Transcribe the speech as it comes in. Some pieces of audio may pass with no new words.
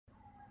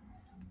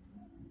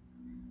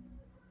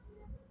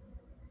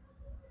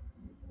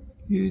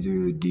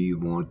Do you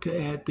want to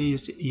add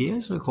these?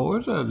 Yes, of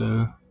course I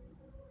do.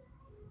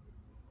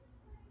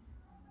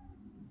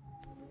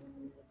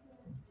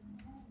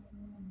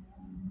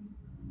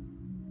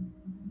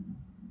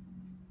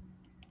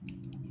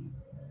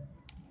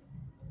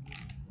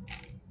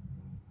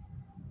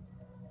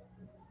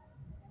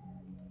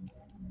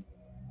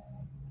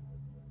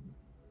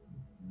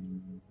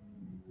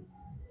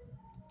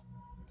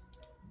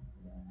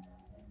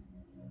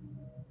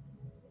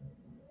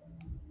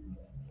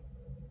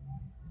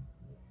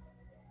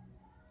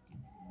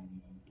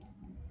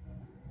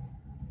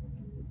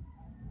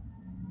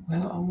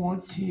 Well, I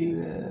want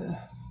to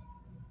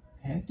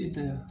add to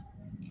the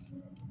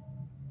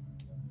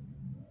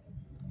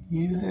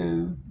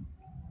you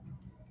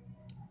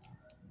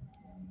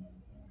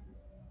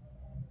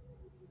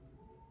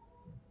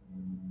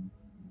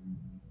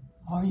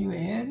are you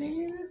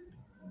adding it?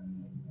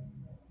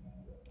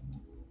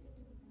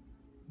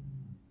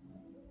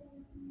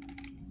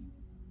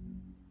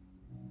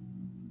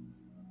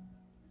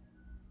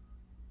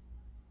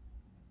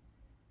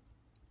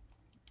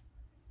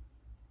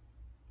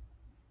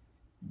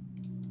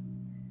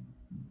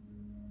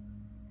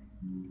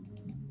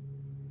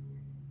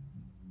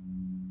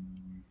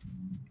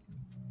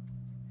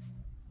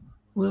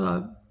 Well,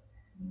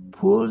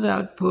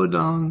 I put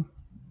on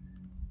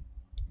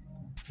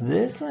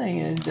this thing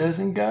and it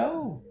doesn't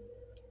go.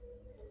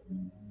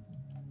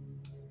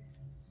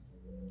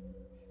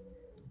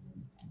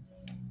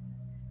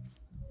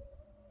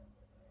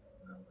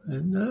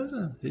 It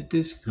doesn't. It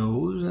just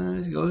goes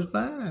and it goes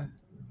back.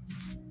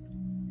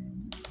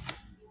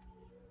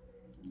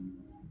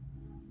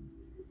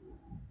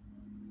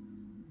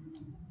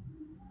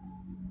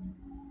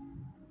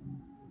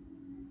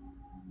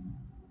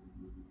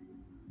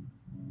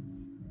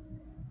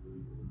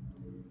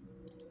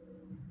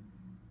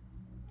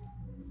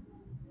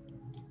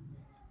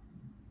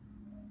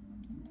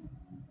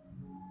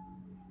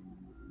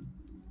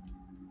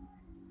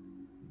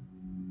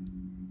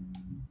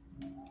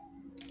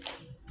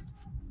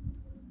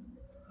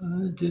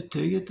 Just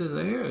take it to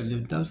there.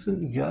 It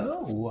doesn't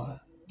go.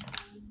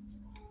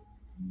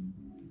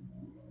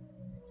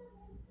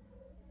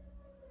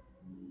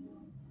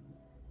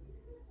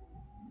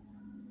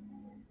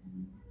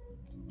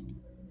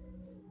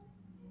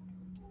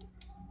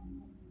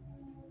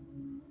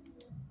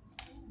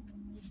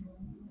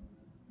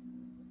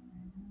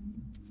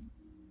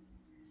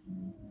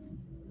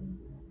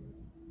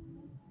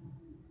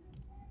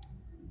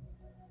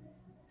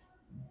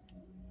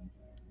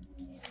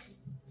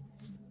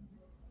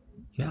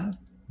 God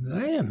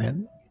damn,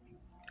 man.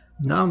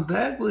 Now I'm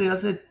back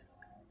with it.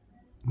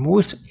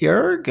 Most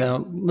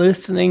arrogant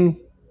listening.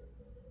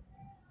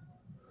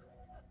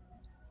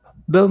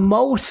 The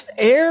most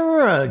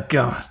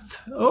arrogant.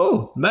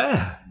 Oh,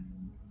 man.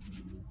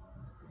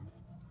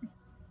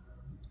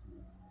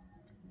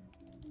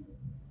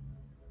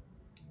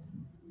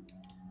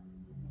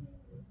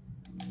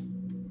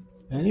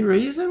 Any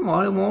reason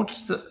why it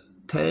wants to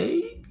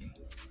take?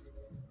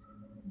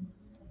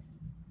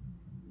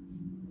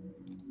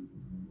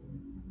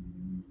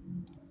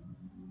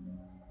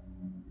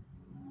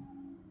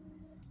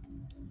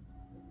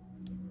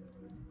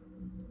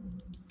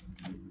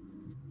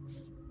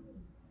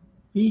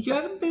 You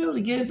gotta be able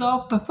to get it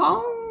off the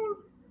phone.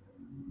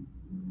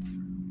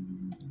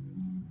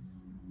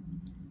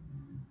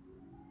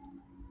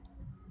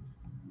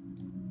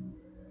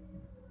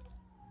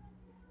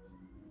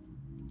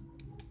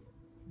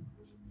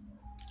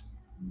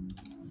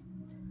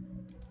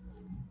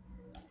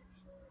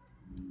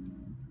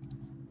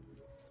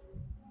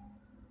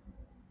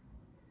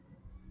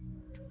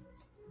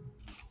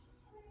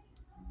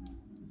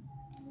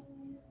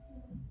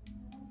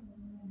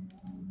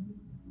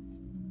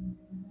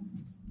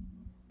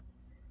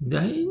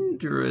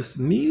 Dangerous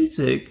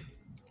music.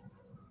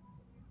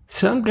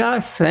 Some guy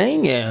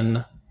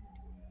singing.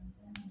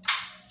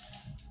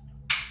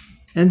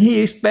 And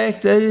he expects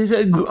that he's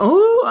like,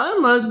 oh,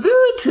 I'm a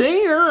good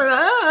singer.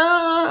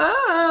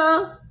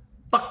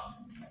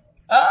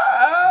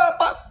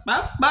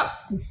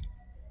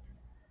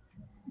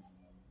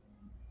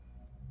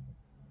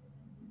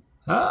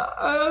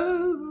 Uh-oh.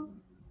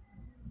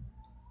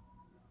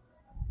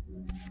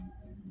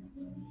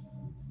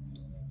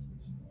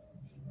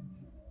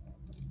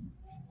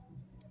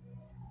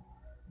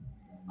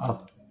 A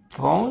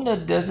phone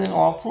that doesn't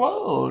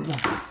offload.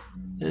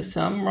 There's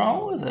something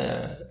wrong with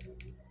it.